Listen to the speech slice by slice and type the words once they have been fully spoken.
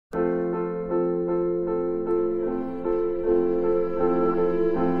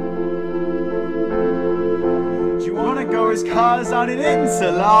his cars down in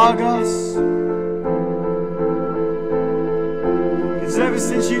interlagos. Cause ever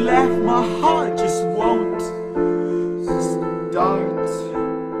since you left, my heart just won't start.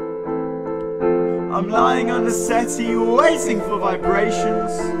 I'm lying on the settee waiting for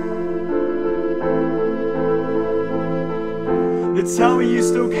vibrations that tell me you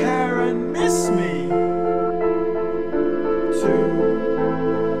still care and miss me too.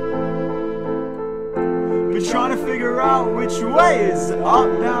 Been trying to figure out which way is up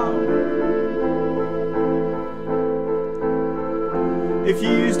now. If you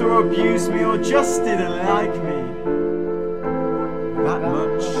used or abused me or just didn't like me that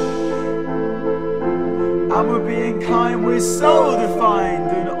much. And we're being kind, we're so defined,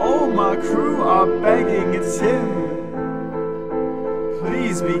 and all my crew are begging, it's him.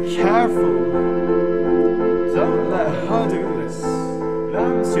 Please be careful, don't let her do this.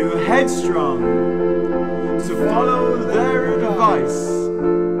 I'm too headstrong to follow their advice.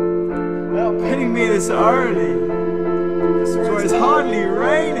 They're pinning me this early, so it's hardly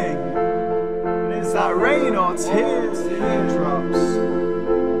raining. And it's that rain or teardrops.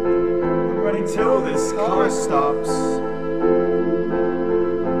 I'm running till this car stops.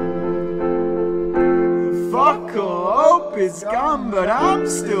 Fuck all hope is gone, but I'm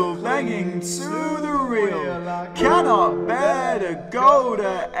still clinging to the real. Cannot bear to go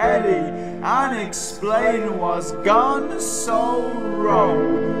to Eddie and explain what's gone so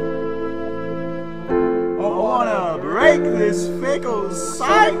wrong. I wanna break this fickle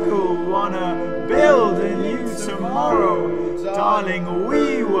cycle, wanna build a new tomorrow. Darling,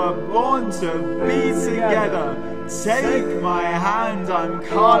 we were born to be together. Take my hand, I'm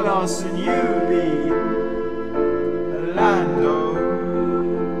Carlos and you be Lando.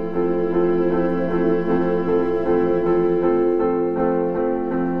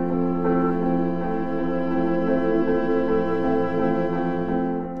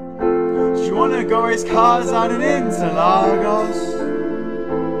 Do you wanna go race cars out in interlagos?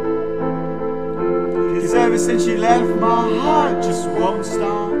 Cause ever since you left, my heart just won't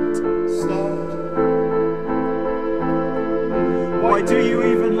stop. Why do you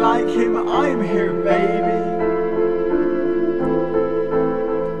even like him? I'm here, baby.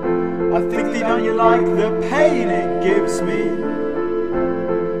 I think deep down you like the pain it gives me.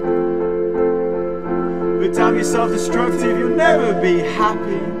 But damn, you're self-destructive, you'll never be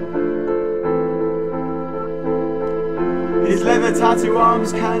happy. His leather tattoo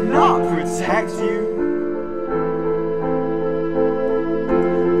arms cannot protect you.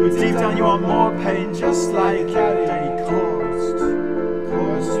 But deep down you want more pain, just like they caused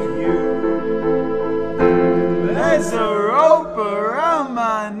you. There's a rope around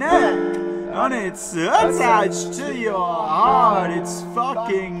my neck, and it's attached to your heart. It's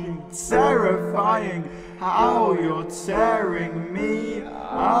fucking terrifying how you're tearing me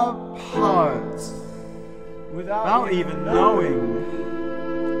apart without even knowing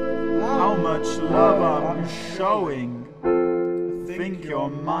how much love I'm showing. I think your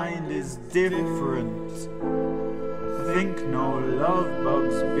mind is different. I think no love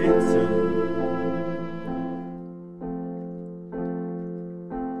bug's bitten.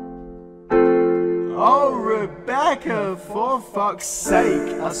 Oh, Rebecca, for fuck's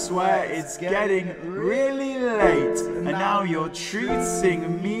sake, I swear it's getting really late. And now you're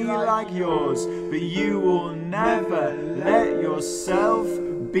treating me like yours, but you will never let yourself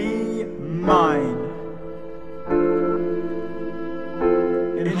be mine.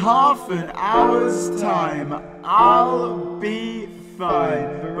 In half an hour's time, I'll be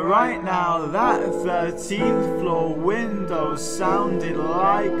fine. But right now, that 13th floor window sounded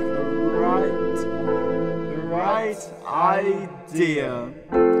like the right idea.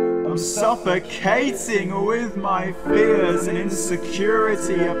 I'm suffocating with my fears and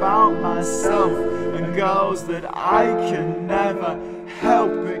insecurity about myself and girls that I can never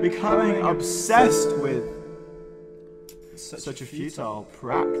help becoming obsessed with. Such a futile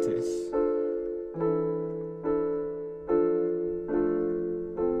practice.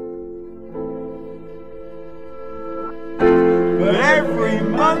 But every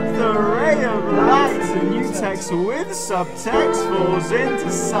month a ray of light, a new text with subtext falls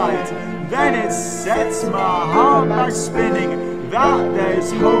into sight. Then it sets my heart back spinning that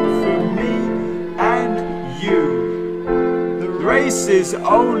there's hope for me and you. The race is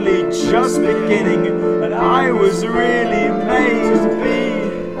only just beginning, and I was really made to be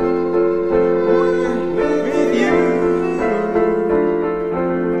with you.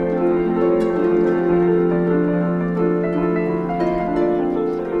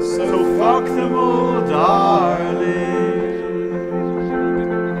 So fuck them all, darling.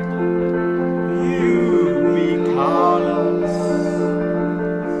 You be Carlos.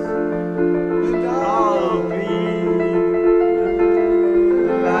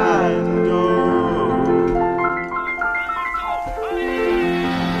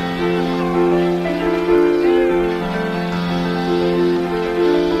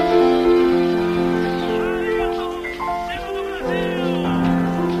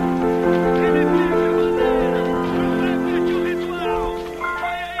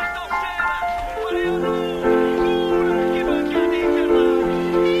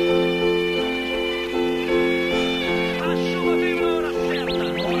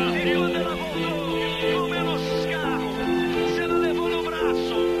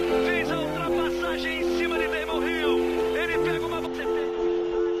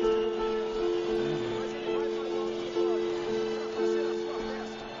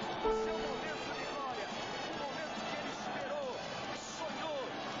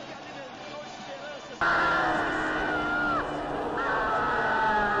 Bye.